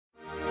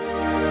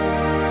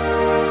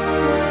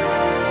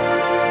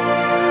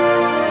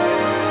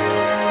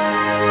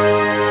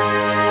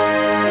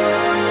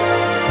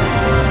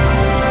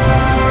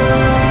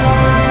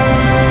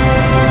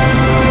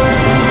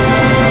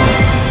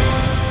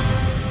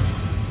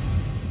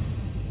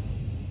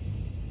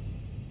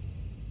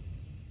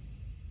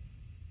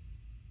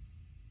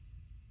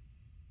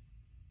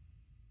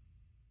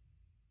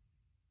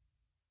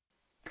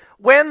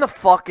when the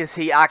fuck is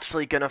he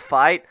actually gonna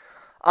fight?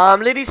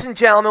 Ladies and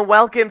gentlemen,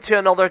 welcome to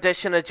another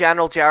edition of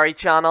General Jerry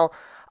Channel.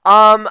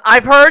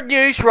 I've heard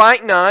news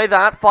right now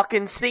that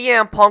fucking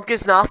CM Punk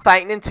is not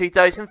fighting in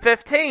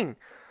 2015.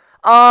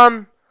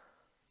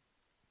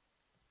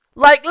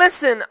 Like,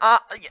 listen,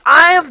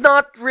 I have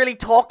not really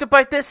talked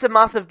about this in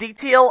massive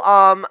detail,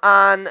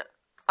 and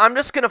I'm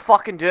just gonna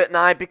fucking do it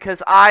now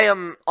because I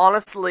am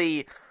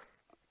honestly,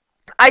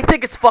 I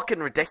think it's fucking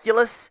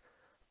ridiculous,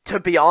 to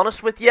be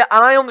honest with you.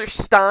 And I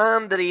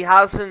understand that he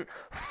hasn't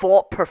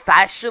fought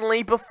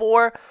professionally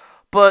before,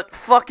 but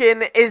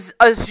fucking, has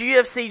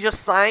UFC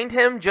just signed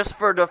him just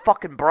for the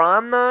fucking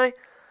brand now?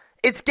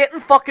 It's getting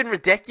fucking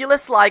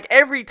ridiculous. Like,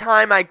 every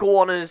time I go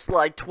on his,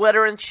 like,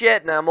 Twitter and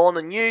shit, and I'm on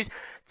the news,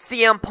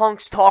 CM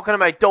Punk's talking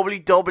about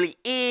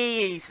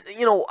WWE,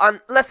 you know,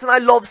 and listen, I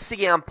love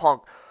CM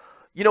Punk.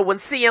 You know, when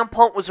CM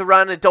Punk was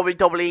around in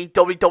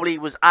WWE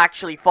was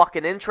actually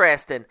fucking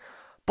interesting.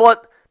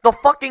 But the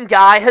fucking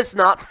guy has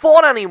not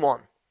fought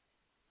anyone.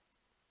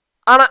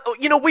 And,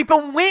 you know, we've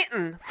been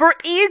waiting for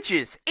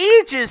ages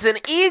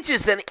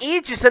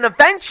and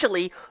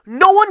eventually,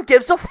 no one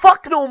gives a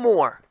fuck no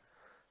more.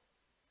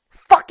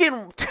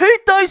 Fucking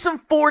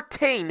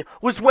 2014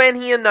 was when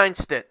he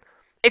announced it.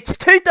 It's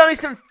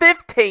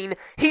 2015,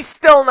 he's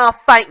still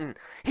not fighting.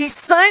 He's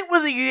signed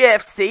with the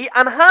UFC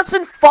and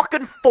hasn't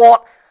fucking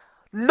fought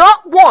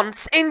not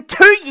once in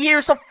 2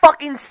 years of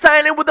fucking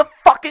signing with a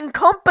fucking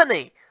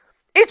company.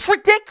 It's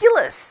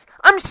ridiculous.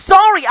 I'm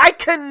sorry, I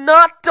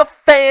cannot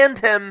defend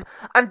him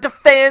and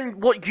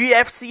defend what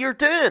UFC are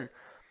doing.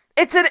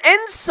 It's an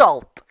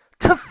insult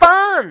to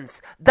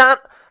fans that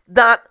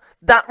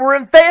were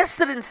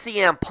invested in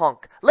CM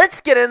Punk.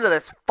 Let's get into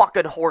this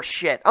fucking horse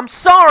shit. I'm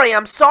sorry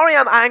I'm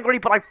angry,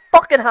 but I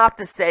fucking have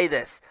to say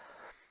this.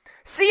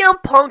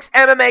 CM Punk's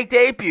MMA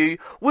debut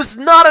was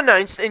not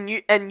announced in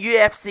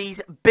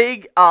UFC's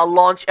big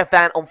launch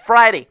event on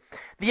Friday.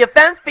 The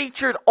event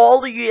featured all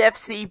the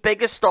UFC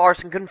biggest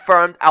stars and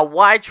confirmed a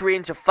wide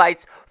range of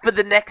fights for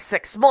the next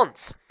 6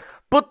 months.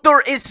 But there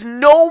is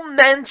no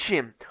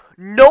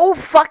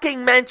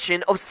fucking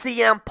mention of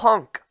CM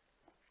Punk.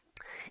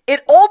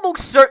 It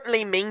almost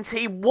certainly means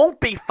he won't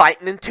be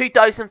fighting in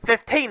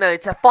 2015, and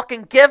it's a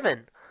fucking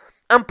given.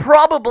 And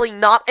probably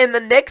not in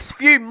the next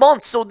few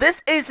months. So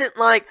this isn't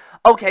like,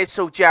 okay,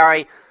 so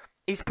Jerry,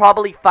 he's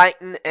probably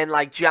fighting in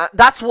like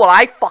that's what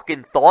I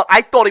fucking thought.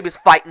 I thought he was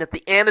fighting at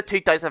the end of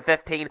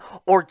 2015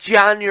 or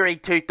January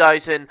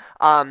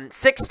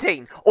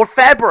 2016 or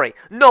February.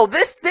 No,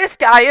 this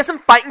guy isn't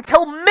fighting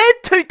till mid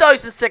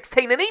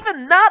 2016, and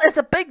even that is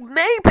a big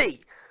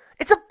maybe.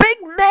 It's a big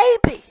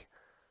maybe.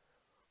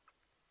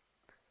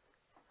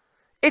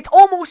 It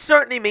almost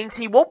certainly means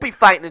he won't be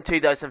fighting in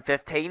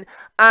 2015,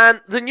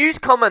 and the news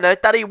coming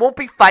out that he won't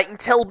be fighting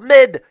till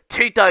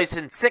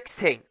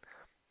mid-2016.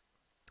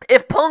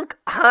 If Punk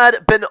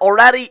had been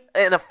already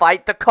in a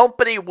fight, the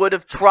company would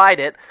have tried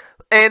it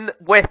in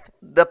with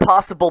the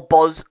possible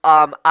buzz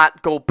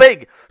at Go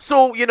Big.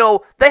 So, you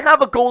know, they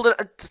have a golden...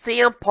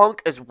 CM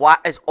Punk is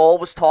what is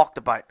always talked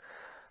about.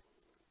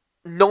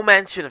 No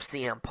mention of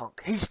CM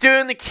Punk. He's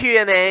doing the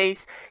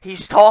Q&As,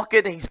 he's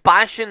talking, he's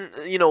bashing,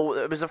 you know,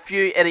 there was a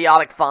few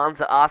idiotic fans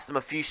that asked him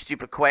a few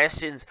stupid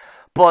questions,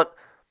 but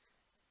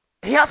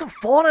he hasn't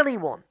fought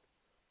anyone.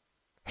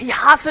 He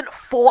hasn't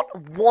fought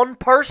one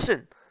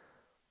person.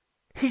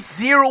 He's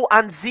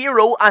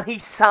 0-0 and he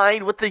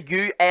signed with the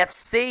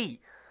UFC.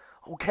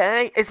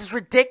 Okay? This is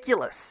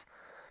ridiculous.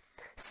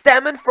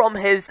 Stemming from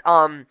his,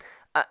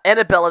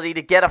 inability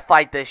to get a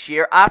fight this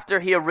year after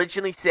he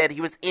originally said he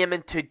was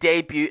aiming to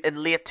debut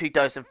in late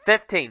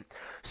 2015.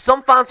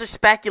 Some fans are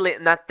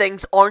speculating that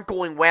things aren't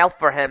going well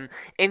for him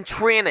in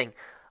training.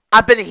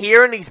 I've been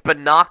hearing he's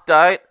been knocked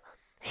out.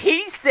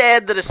 He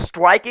said that his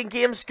striking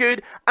game's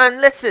good,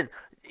 and listen,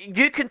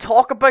 you can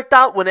talk about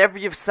that whenever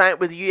you've signed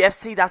with the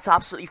UFC, that's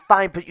absolutely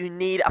fine, but you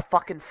need a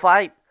fucking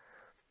fight.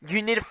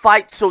 You need a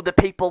fight so that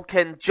people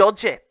can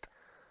judge it.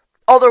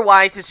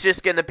 Otherwise, it's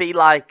just going to be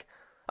like,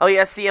 oh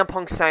yeah, CM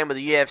Punk signed with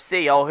the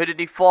UFC. Oh, who did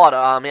he fight?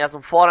 He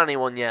hasn't fought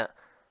anyone yet.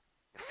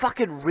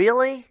 Fucking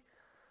really?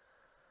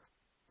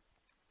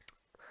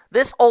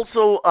 This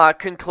also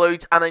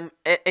concludes an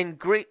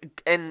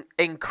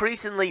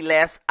increasingly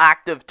less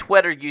active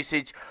Twitter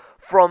usage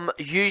from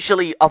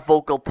usually a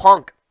vocal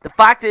Punk. The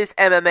fact is,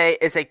 MMA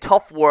is a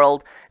tough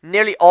world.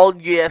 Nearly all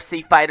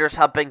UFC fighters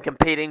have been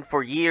competing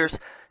for years.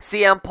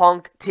 CM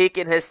Punk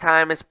taking his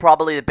time is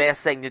probably the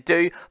best thing to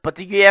do, but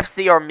the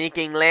UFC are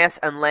making less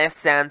and less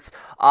sense.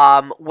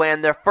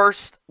 When they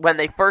first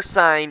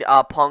signed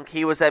Punk,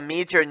 he was a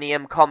major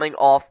name coming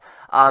off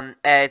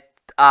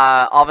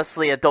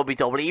obviously a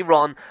WWE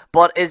run,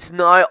 but it's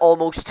now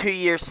almost 2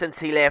 years since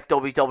he left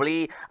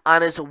WWE,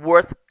 and his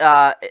worth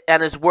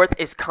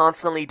is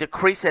constantly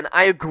decreasing.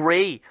 I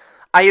agree,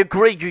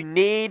 you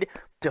need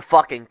to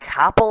fucking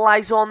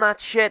capitalize on that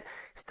shit,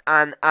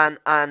 and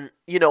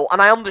you know,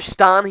 and I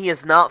understand he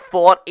has not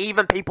fought,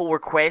 even people were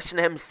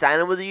questioning him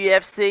signing with the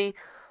UFC,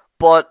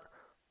 but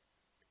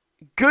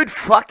good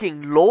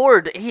fucking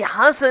lord, he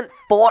hasn't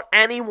fought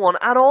anyone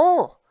at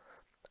all.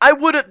 I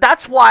would have.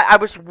 That's why I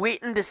was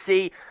waiting to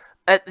see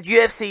at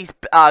UFC's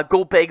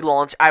Go Big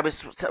launch. I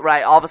was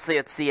right. Obviously,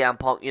 at CM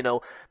Punk, you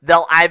know,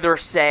 they'll either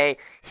say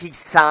he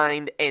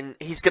signed and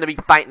he's going to be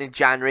fighting in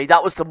January.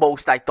 That was the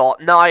most I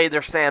thought. Now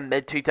they're saying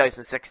mid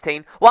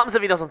 2016. What happens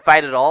if he doesn't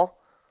fight at all?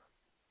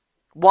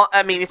 What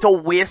I mean, it's a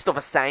waste of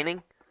a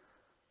signing.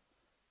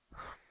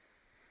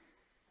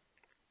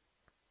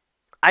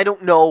 I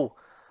don't know,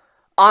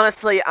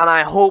 honestly, and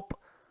I hope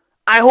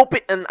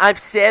it, and I've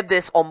said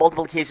this on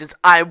multiple occasions,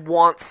 I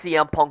want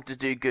CM Punk to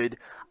do good.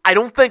 I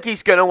don't think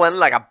he's going to win,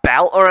 like, a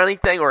belt or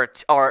anything, or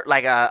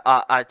like,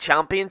 a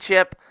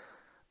championship.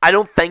 I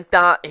don't think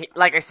that.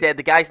 Like I said,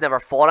 the guy's never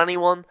fought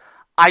anyone.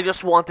 I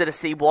just wanted to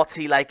see what's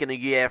he like in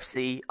the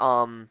UFC,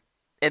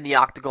 in the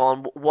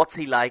Octagon. What's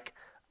he like?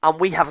 And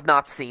we have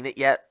not seen it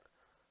yet.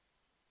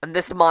 And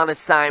this man is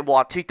signed,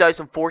 what,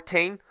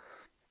 2014?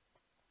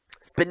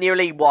 It's been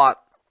nearly, what,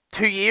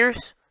 2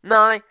 years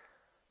now,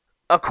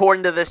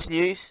 according to this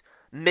news.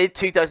 Mid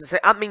 2006.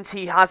 That means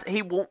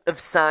he won't have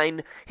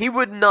signed. He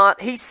would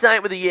not. He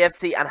signed with the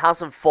UFC and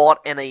hasn't fought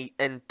in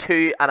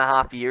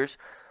 2.5 years.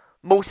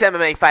 Most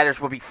MMA fighters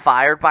will be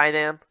fired by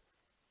then.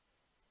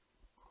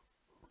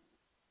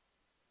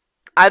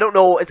 I don't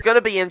know. It's going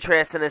to be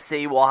interesting to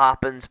see what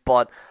happens,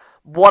 but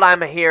what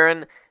I'm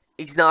hearing,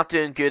 he's not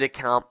doing good at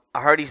camp.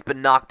 I heard he's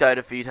been knocked out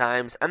a few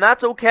times, and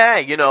that's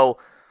okay, you know.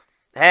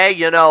 Hey,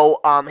 you know,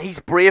 he's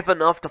brave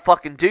enough to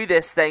fucking do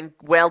this thing.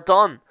 Well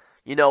done.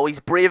 You know, he's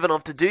brave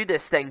enough to do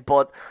this thing,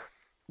 but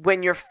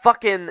when you're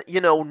fucking,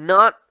 you know,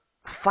 not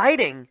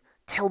fighting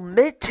till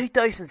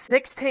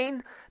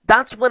mid-2016,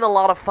 that's when a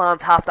lot of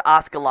fans have to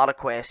ask a lot of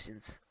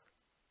questions.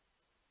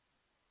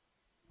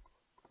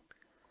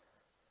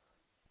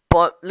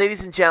 But,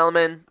 ladies and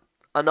gentlemen,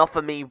 enough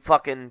of me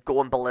fucking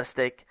going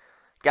ballistic.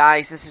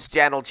 Guys, this is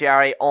General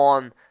Jerry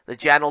on the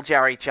General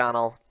Jerry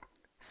channel,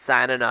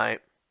 signing out.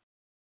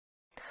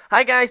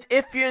 Hi guys,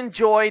 if you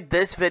enjoyed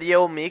this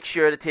video, make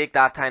sure to take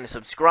that time to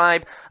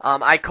subscribe.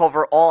 I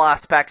cover all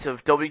aspects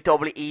of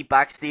WWE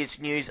backstage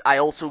news. I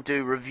also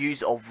do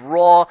reviews of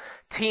Raw,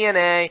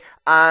 TNA,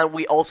 and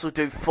we also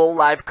do full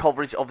live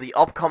coverage of the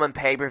upcoming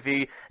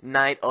pay-per-view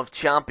Night of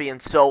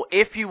Champions. So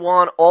if you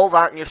want all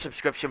that in your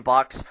subscription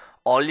box,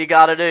 all you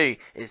gotta do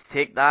is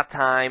take that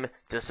time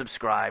to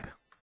subscribe.